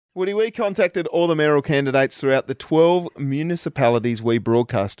Woody, we contacted all the mayoral candidates throughout the 12 municipalities we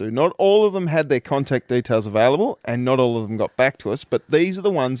broadcast to. Not all of them had their contact details available and not all of them got back to us, but these are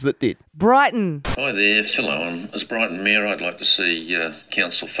the ones that did. Brighton. Hi there, Phil Owen. As Brighton Mayor, I'd like to see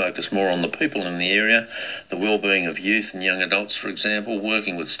Council focus more on the people in the area, the wellbeing of youth and young adults, for example,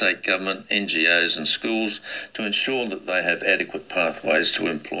 working with state government, NGOs and schools to ensure that they have adequate pathways to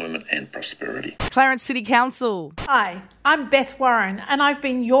employment and prosperity. Clarence City Council. Hi, I'm Beth Warren and I've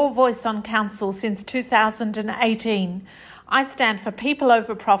been your voice on council since 2018. I stand for people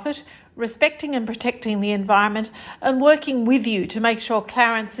over profit, respecting and protecting the environment and working with you to make sure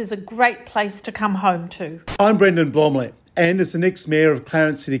Clarence is a great place to come home to. I'm Brendan Blomley and as the next Mayor of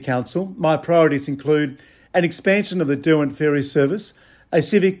Clarence City Council, my priorities include an expansion of the Derwent Ferry service, a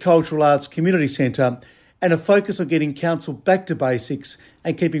civic cultural arts community centre and a focus on getting council back to basics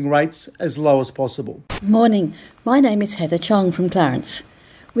and keeping rates as low as possible. Morning, my name is Heather Chong from Clarence.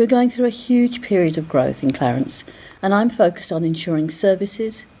 We're going through a huge period of growth in Clarence and I'm focused on ensuring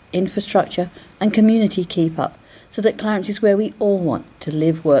services, infrastructure and community keep up so that Clarence is where we all want to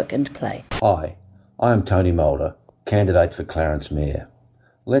live, work and play. Hi, I am Tony Moulder, candidate for Clarence Mayor.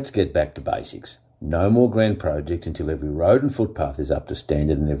 Let's get back to basics. No more grand projects until every road and footpath is up to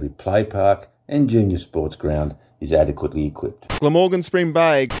standard and every play park and junior sports ground is adequately equipped. Glamorgan Spring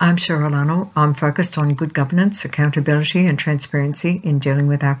Bay. I'm Cheryl Arnold. I'm focused on good governance, accountability and transparency in dealing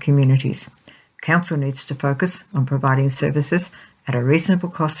with our communities. Council needs to focus on providing services at a reasonable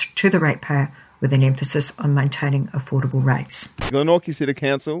cost to the ratepayer with an emphasis on maintaining affordable rates. Glenorchy City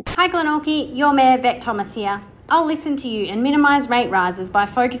Council. Hi Glenorchy, your Mayor Beck Thomas here. I'll listen to you and minimise rate rises by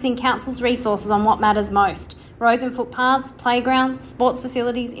focusing Council's resources on what matters most: roads and footpaths, playgrounds, sports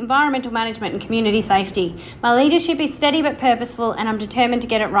facilities, environmental management and community safety. My leadership is steady but purposeful and I'm determined to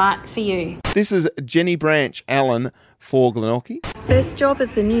get it right for you. This is Jenny Branch Allen for Glenorchy. First job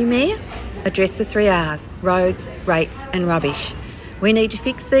as the new Mayor, address the 3 R's: roads, rates and rubbish. We need to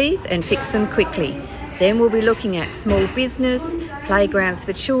fix these and fix them quickly. Then we'll be looking at small business, playgrounds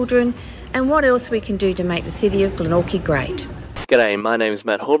for children and what else we can do to make the city of Glenorchy great. G'day, my name is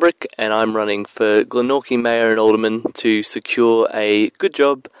Matt Holbrook and I'm running for Glenorchy Mayor and Alderman to secure a good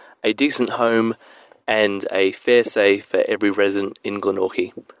job, a decent home and a fair say for every resident in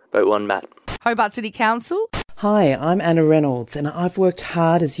Glenorchy. Vote 1 Matt. Hobart City Council. Hi, I'm Anna Reynolds and I've worked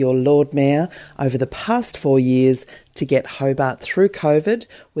hard as your Lord Mayor over the past 4 years to get Hobart through COVID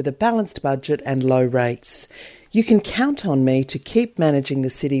with a balanced budget and low rates. You can count on me to keep managing the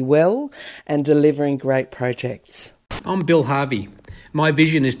city well and delivering great projects. I'm Bill Harvey. My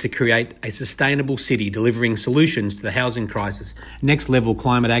vision is to create a sustainable city delivering solutions to the housing crisis, next level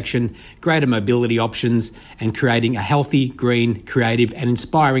climate action, greater mobility options and creating a healthy, green, creative and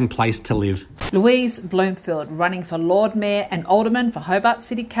inspiring place to live. Louise Bloomfield, running for Lord Mayor and Alderman for Hobart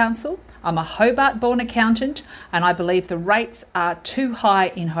City Council. I'm a Hobart-born accountant and I believe the rates are too high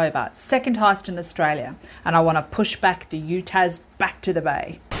in Hobart, second highest in Australia, and I want to push back the UTAS back to the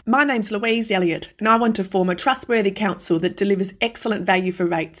Bay. My name's Louise Elliott and I want to form a trustworthy council that delivers excellent value for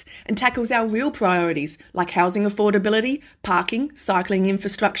rates and tackles our real priorities like housing affordability, parking, cycling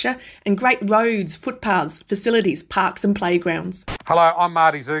infrastructure and great roads, footpaths, facilities, parks and playgrounds. Hello, I'm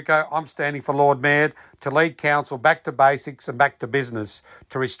Marty Zuko. I'm standing for Lord Mayor to lead council back to basics and back to business,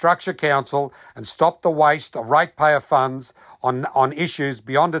 to restructure council and stop the waste of ratepayer funds on issues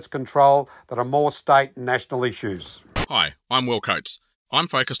beyond its control that are more state and national issues. Hi, I'm Will Coates. I'm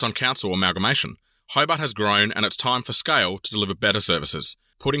focused on council amalgamation. Hobart has grown and it's time for scale to deliver better services.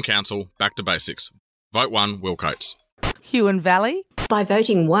 Putting council back to basics. Vote 1 Will Coates. Huon Valley. By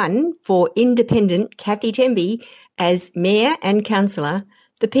voting 1 for independent Kathy Temby as Mayor and Councillor,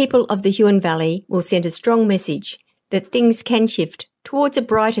 the people of the Huon Valley will send a strong message that things can shift towards a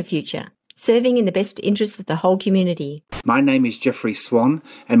brighter future, serving in the best interests of the whole community. My name is Jeffrey Swan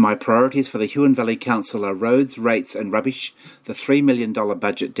and my priorities for the Huon Valley Council are roads, rates and rubbish, the $3 million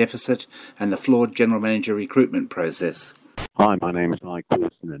budget deficit and the flawed General Manager recruitment process. Hi, my name is Mike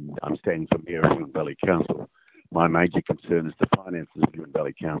Wilson and I'm standing for Mayor of Huon Valley Council. My major concern is the finances of Huon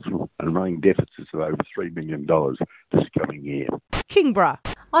Valley Council and running deficits of over $3 million this coming year. Kingborough.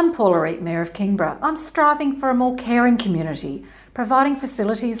 I'm Paula Reid, Mayor of Kingborough. I'm striving for a more caring community, providing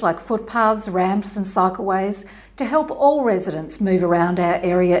facilities like footpaths, ramps and cycleways to help all residents move around our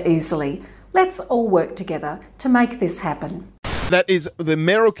area easily. Let's all work together to make this happen. That is the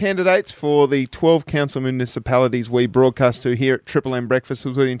mayoral candidates for the 12 council municipalities we broadcast to here at Triple M Breakfast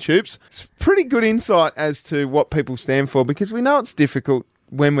with Woody and Tubes. It's pretty good insight as to what people stand for because we know it's difficult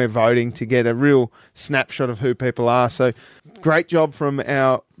when we're voting to get a real snapshot of who people are. So great job from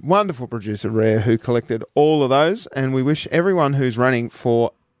our wonderful producer, Rhea, who collected all of those. And we wish everyone who's running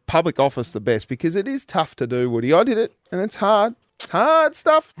for public office the best because it is tough to do, Woody. I did it, and it's hard. It's hard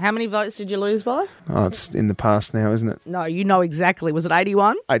stuff. How many votes did you lose by? Oh, it's in the past now, isn't it? No, you know exactly. Was it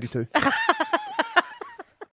 81? 82.